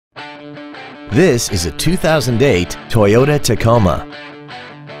This is a 2008 Toyota Tacoma.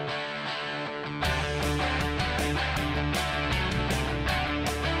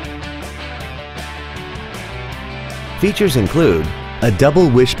 Features include a double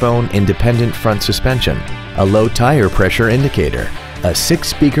wishbone independent front suspension, a low tire pressure indicator, a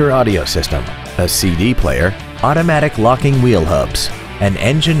 6-speaker audio system, a CD player, automatic locking wheel hubs, an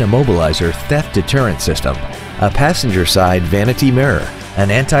engine immobilizer theft deterrent system, a passenger side vanity mirror, an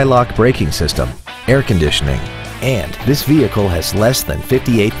anti-lock braking system, air conditioning, and this vehicle has less than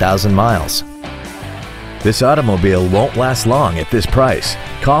 58,000 miles. This automobile won't last long at this price.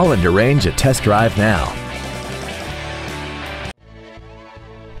 Call and arrange a test drive now.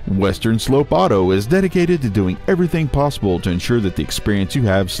 Western Slope Auto is dedicated to doing everything possible to ensure that the experience you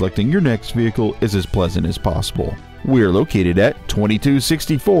have selecting your next vehicle is as pleasant as possible. We are located at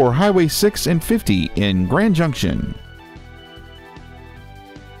 2264 Highway 6 and 50 in Grand Junction.